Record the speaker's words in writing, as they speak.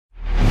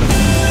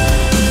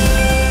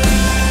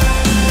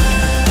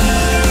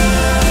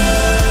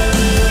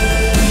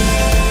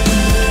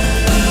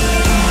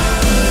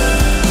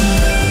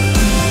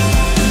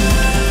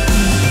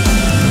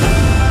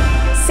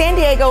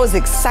Diego is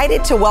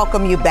excited to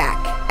welcome you back,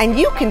 and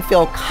you can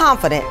feel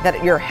confident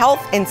that your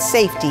health and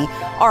safety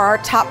are our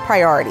top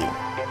priority.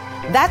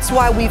 That's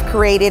why we've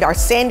created our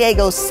San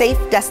Diego Safe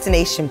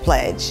Destination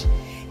Pledge.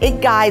 It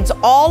guides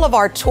all of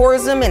our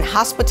tourism and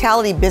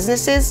hospitality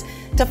businesses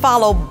to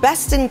follow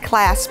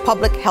best-in-class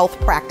public health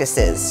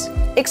practices.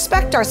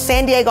 Expect our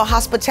San Diego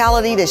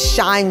hospitality to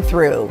shine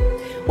through,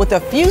 with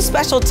a few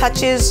special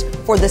touches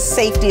for the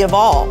safety of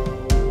all.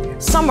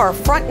 Some are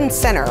front and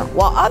center,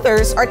 while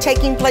others are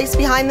taking place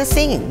behind the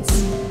scenes.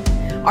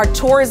 Our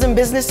tourism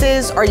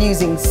businesses are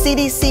using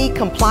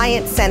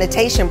CDC-compliant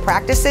sanitation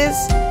practices.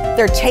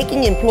 They're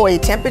taking employee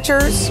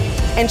temperatures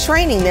and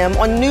training them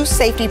on new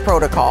safety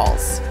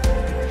protocols.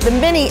 The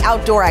many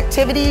outdoor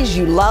activities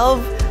you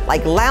love,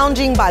 like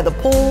lounging by the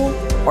pool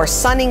or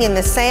sunning in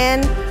the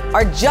sand,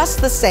 are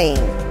just the same,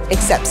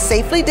 except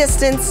safely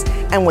distanced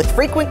and with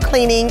frequent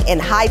cleaning in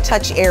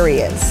high-touch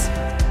areas.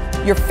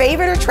 Your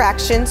favorite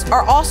attractions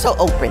are also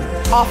open,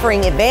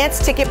 offering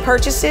advanced ticket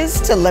purchases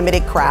to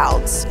limited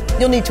crowds.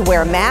 You'll need to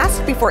wear a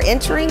mask before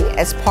entering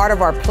as part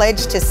of our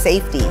pledge to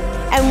safety.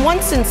 And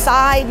once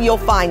inside, you'll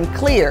find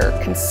clear,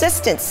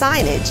 consistent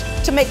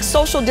signage to make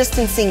social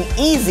distancing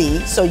easy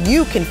so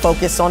you can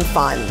focus on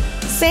fun.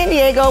 San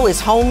Diego is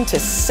home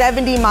to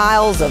 70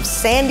 miles of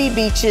sandy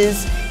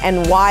beaches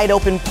and wide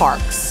open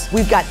parks.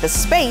 We've got the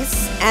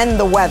space and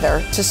the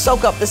weather to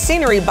soak up the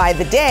scenery by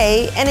the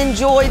day and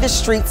enjoy the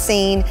street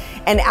scene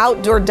and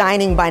outdoor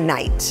dining by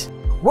night.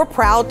 We're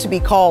proud to be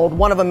called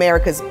one of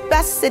America's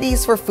best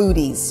cities for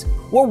foodies.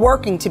 We're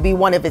working to be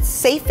one of its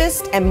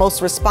safest and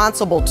most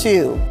responsible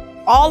too.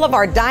 All of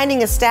our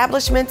dining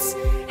establishments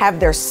have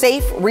their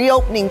safe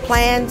reopening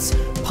plans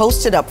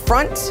posted up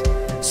front,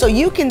 so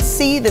you can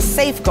see the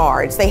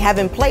safeguards they have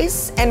in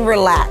place and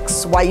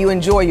relax while you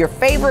enjoy your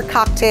favorite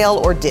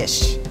cocktail or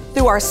dish.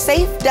 Through our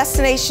Safe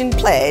Destination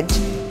Pledge,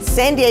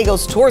 San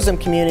Diego's tourism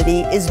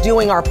community is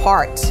doing our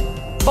part,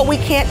 but we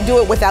can't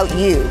do it without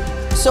you.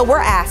 So we're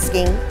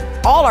asking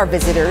all our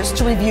visitors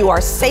to review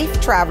our Safe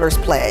Travelers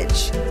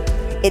Pledge.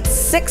 Its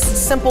 6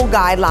 simple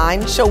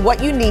guidelines show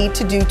what you need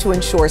to do to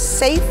ensure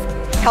safe,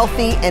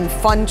 healthy, and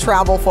fun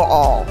travel for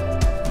all.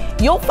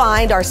 You'll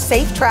find our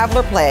Safe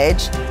Traveler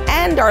Pledge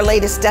and our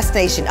latest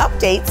destination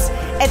updates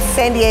at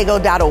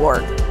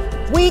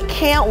sandiego.org. We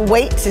can't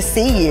wait to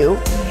see you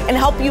and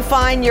help you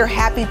find your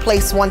happy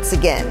place once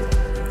again.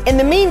 In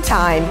the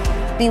meantime,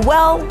 be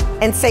well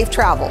and safe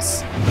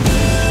travels.